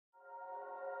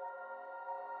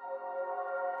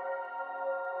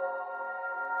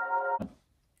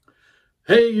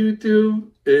Hey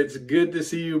YouTube, it's good to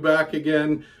see you back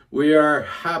again. We are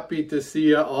happy to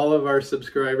see all of our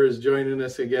subscribers joining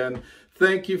us again.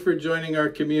 Thank you for joining our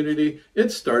community.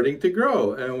 It's starting to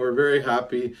grow and we're very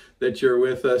happy that you're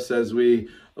with us as we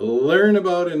learn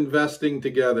about investing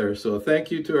together. So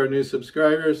thank you to our new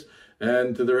subscribers,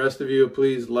 and to the rest of you,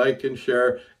 please like and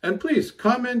share, and please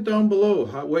comment down below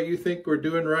what you think we're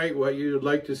doing right, what you'd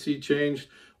like to see changed.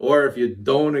 Or if you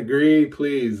don't agree,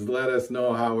 please let us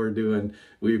know how we're doing.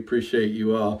 We appreciate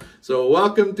you all. So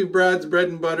welcome to Brad's Bread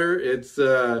and Butter. It's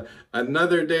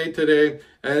another day today.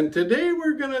 And today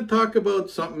we're going to talk about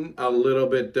something a little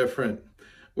bit different.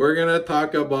 We're going to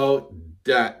talk about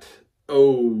debt.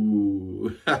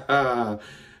 Oh, and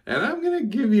I'm going to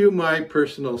give you my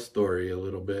personal story a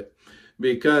little bit.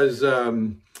 Because,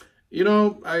 you know,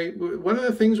 one of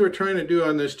the things we're trying to do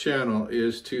on this channel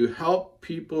is to help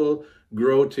people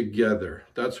grow together.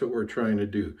 That's what we're trying to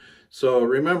do. So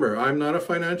remember, I'm not a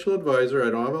financial advisor. I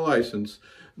don't have a license.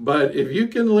 But if you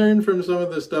can learn from some of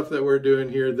the stuff that we're doing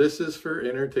here, this is for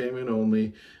entertainment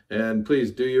only. And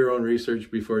please do your own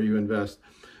research before you invest.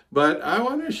 But I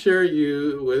want to share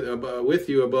with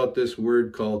you about this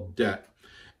word called debt.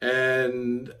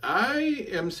 And I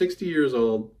am 60 years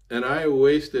old, and I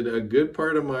wasted a good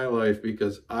part of my life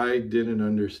because I didn't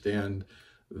understand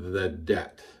the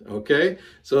debt. Okay,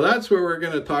 so that's what we're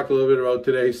going to talk a little bit about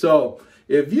today. So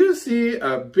if you see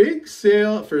a big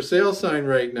for sale sign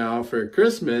right now for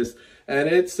Christmas, and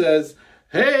it says,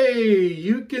 hey,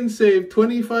 you can save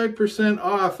 25%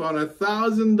 off on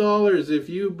 $1,000 if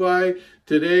you buy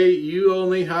today, you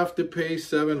only have to pay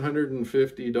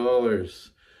 $750.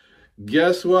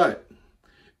 Guess what?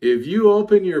 If you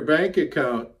open your bank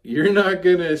account, you're not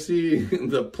going to see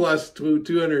the plus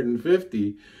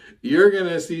 250. You're going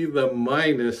to see the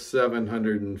minus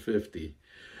 750.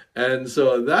 And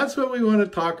so that's what we want to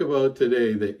talk about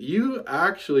today, that you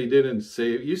actually didn't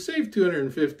save. You saved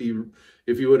 250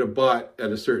 if you would have bought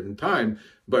at a certain time,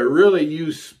 but really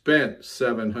you spent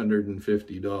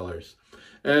 $750.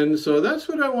 And so that's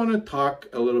what I want to talk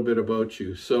a little bit about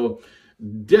you. So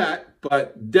debt,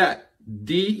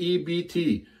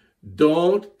 D.E.B.T.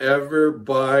 Don't ever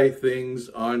buy things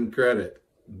on credit.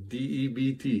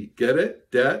 D.E.B.T. Get it?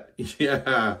 Debt?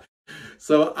 Yeah.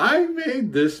 So I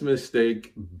made this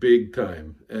mistake big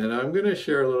time, and I'm going to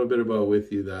share a little bit about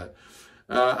with you that.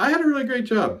 I had a really great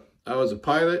job. I was a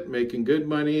pilot making good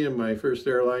money in my first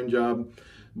airline job,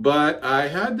 but I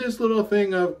had this little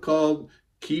thing called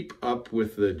keep up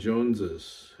with the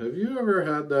Joneses. Have you ever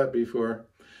had that before?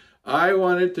 I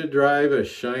wanted to drive a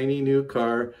shiny new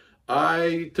car.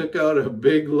 I took out a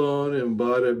big loan and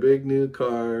bought a big new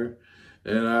car,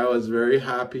 and I was very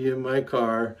happy in my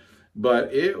car,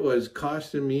 but it was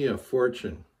costing me a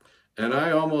fortune. And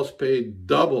I almost paid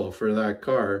double for that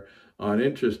car on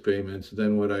interest payments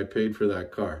than what I paid for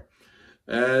that car.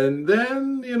 And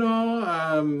then, you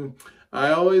know, I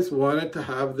always wanted to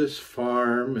have this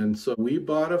farm, and so we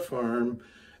bought a farm.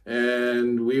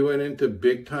 And we went into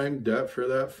big time debt for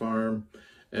that farm,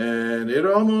 and it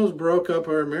almost broke up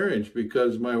our marriage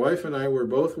because my wife and I were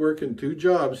both working 2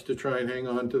 jobs to try and hang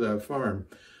on to that farm.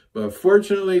 But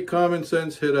fortunately, common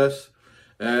sense hit us,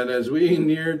 and as we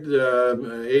neared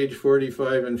age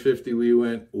 45 and 50, we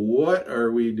went, what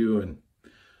are we doing?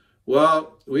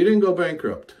 Well, we didn't go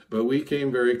bankrupt, but we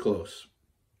came very close.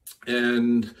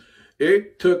 And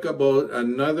it took about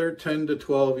another 10 to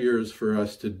 12 years for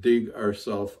us to dig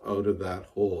ourselves out of that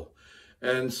hole.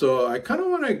 And so I kind of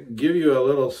want to give you a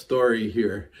little story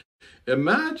here.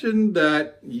 Imagine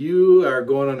that you are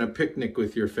going on a picnic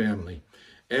with your family.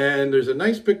 And there's a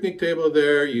nice picnic table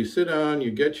there. You sit down, you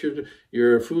get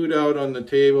your food out on the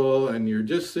table, and you're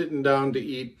just sitting down to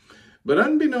eat. But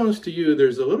unbeknownst to you,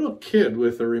 there's a little kid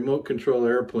with a remote control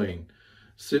airplane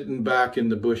sitting back in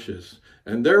the bushes.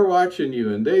 And they're watching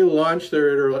you, and they launch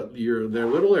their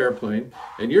little airplane,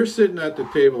 and you're sitting at the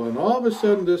table, and all of a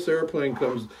sudden this airplane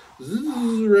comes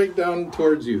zzz, right down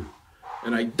towards you.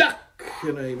 And I duck,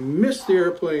 and I miss the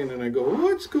airplane, and I go,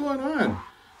 what's going on?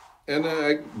 And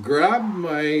I grab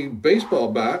my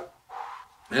baseball bat,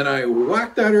 and I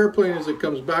whack that airplane as it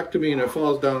comes back to me, and it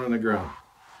falls down on the ground.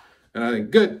 And I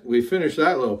think, good, we finished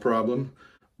that little problem.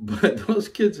 But those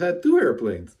kids had 2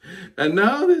 airplanes. And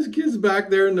now this kid's back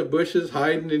there in the bushes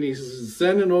hiding, and he's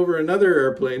sending over another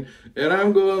airplane. And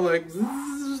I'm going like,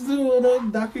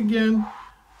 duck again.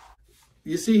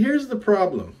 You see, here's the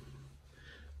problem.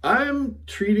 I'm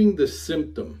treating the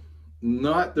symptom,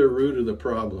 not the root of the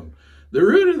problem. The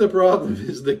root of the problem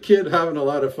is the kid having a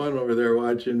lot of fun over there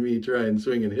watching me try and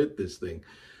swing and hit this thing.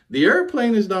 The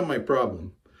airplane is not my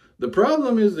problem. The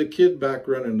problem is the kid back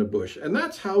running the bush. And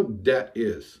that's how debt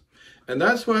is. And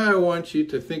that's why I want you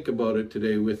to think about it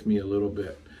today with me a little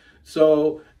bit.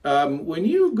 So when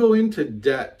you go into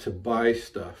debt to buy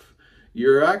stuff,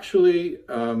 you're actually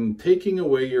taking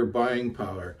away your buying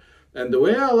power. And the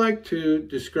way I like to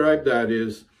describe that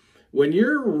is when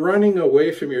you're running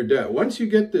away from your debt, once you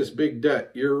get this big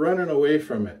debt, you're running away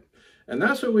from it. And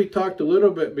that's what we talked a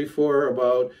little bit before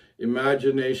about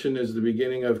imagination is the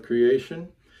beginning of creation,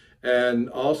 and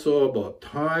also about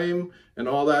time and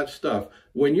all that stuff.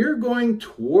 When you're going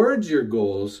towards your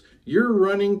goals, you're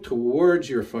running towards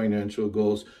your financial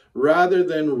goals rather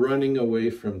than running away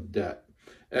from debt.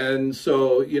 And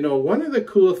so, you know, one of the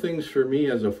cool things for me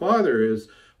as a father is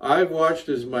I've watched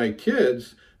as my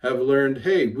kids have learned,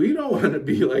 hey, we don't want to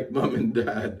be like mom and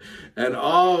dad and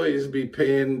always be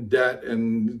paying debt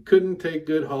and couldn't take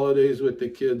good holidays with the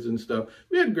kids and stuff.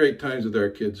 We had great times with our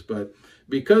kids, but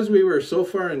because we were so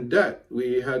far in debt,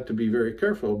 we had to be very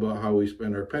careful about how we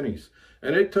spent our pennies.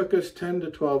 And it took us 10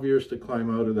 to 12 years to climb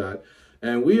out of that.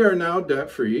 And we are now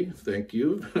debt-free, thank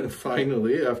you,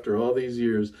 finally, after all these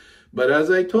years. But as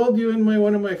I told you in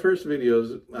one of my first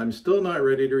videos, I'm still not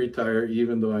ready to retire,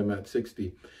 even though I'm at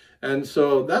 60. And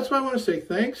so that's why I want to say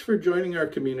thanks for joining our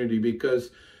community,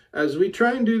 because as we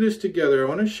try and do this together, I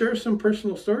want to share some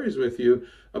personal stories with you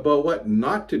about what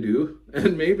not to do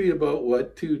and maybe about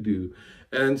what to do.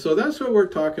 And so that's what we're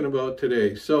talking about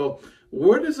today. So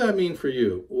what does that mean for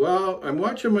you? Well, I'm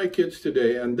watching my kids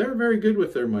today and they're very good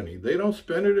with their money. They don't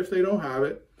spend it if they don't have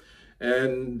it.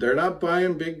 And they're not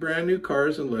buying big brand new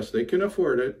cars unless they can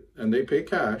afford it and they pay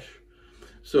cash.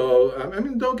 So, I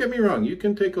mean, don't get me wrong, you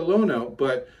can take a loan out,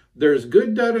 but there's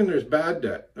good debt and there's bad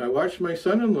debt. I watched my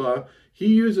son-in-law, he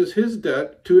uses his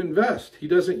debt to invest. He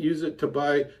doesn't use it to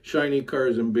buy shiny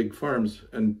cars and big farms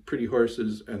and pretty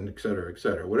horses and et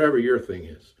cetera, whatever your thing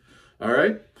is. All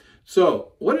right?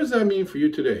 So what does that mean for you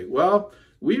today? Well,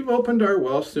 we've opened our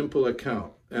Wealthsimple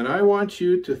account, and I want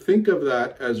you to think of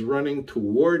that as running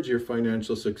towards your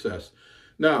financial success.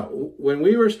 Now, when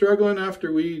we were struggling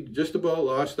after we just about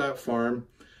lost that farm,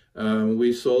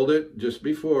 we sold it just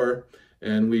before,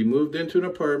 and we moved into an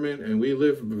apartment, and we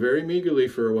lived very meagerly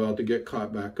for a while to get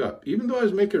caught back up, even though I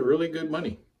was making really good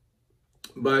money.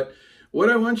 But what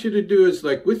I want you to do is,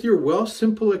 like with your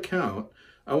Wealthsimple account,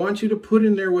 I want you to put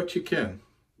in there what you can.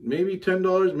 Maybe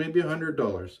 $10, maybe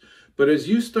 $100. But as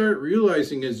you start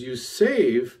realizing, as you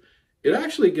save, it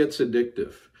actually gets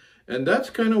addictive. And that's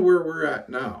kind of where we're at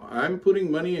now. I'm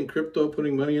putting money in crypto,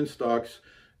 putting money in stocks,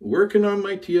 working on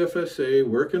my TFSA,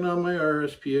 working on my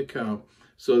RSP account,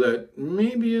 so that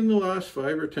maybe in the last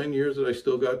 5 or 10 years that I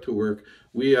still got to work,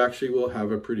 we actually will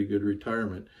have a pretty good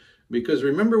retirement. Because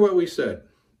remember what we said,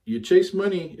 you chase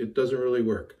money, it doesn't really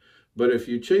work. But if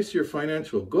you chase your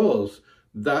financial goals,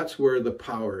 that's where the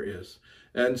power is.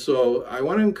 And so I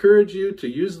want to encourage you to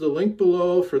use the link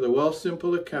below for the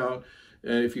Wealthsimple account.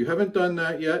 And if you haven't done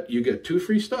that yet, you get 2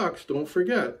 free stocks, don't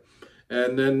forget.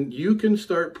 And then you can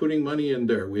start putting money in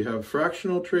there. We have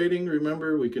fractional trading.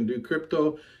 Remember, we can do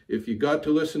crypto. If you got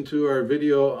to listen to our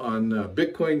video on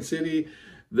Bitcoin City,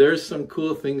 there's some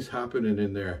cool things happening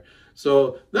in there.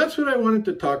 So that's what I wanted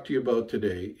to talk to you about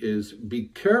today, is be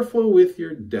careful with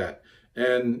your debt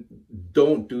and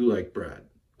don't do like Brad.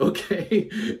 Okay,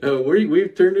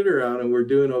 we've turned it around and we're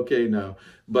doing okay now.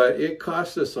 But it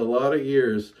cost us a lot of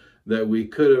years that we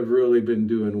could have really been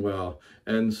doing well.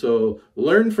 And so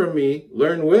learn from me,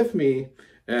 learn with me,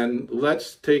 and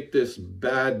let's take this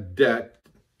bad debt,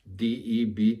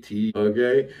 D.E.B.T,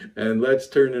 okay? And let's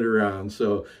turn it around.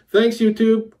 So thanks,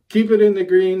 YouTube. Keep it in the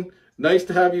green. Nice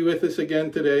to have you with us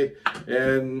again today.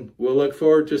 And we'll look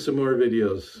forward to some more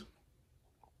videos.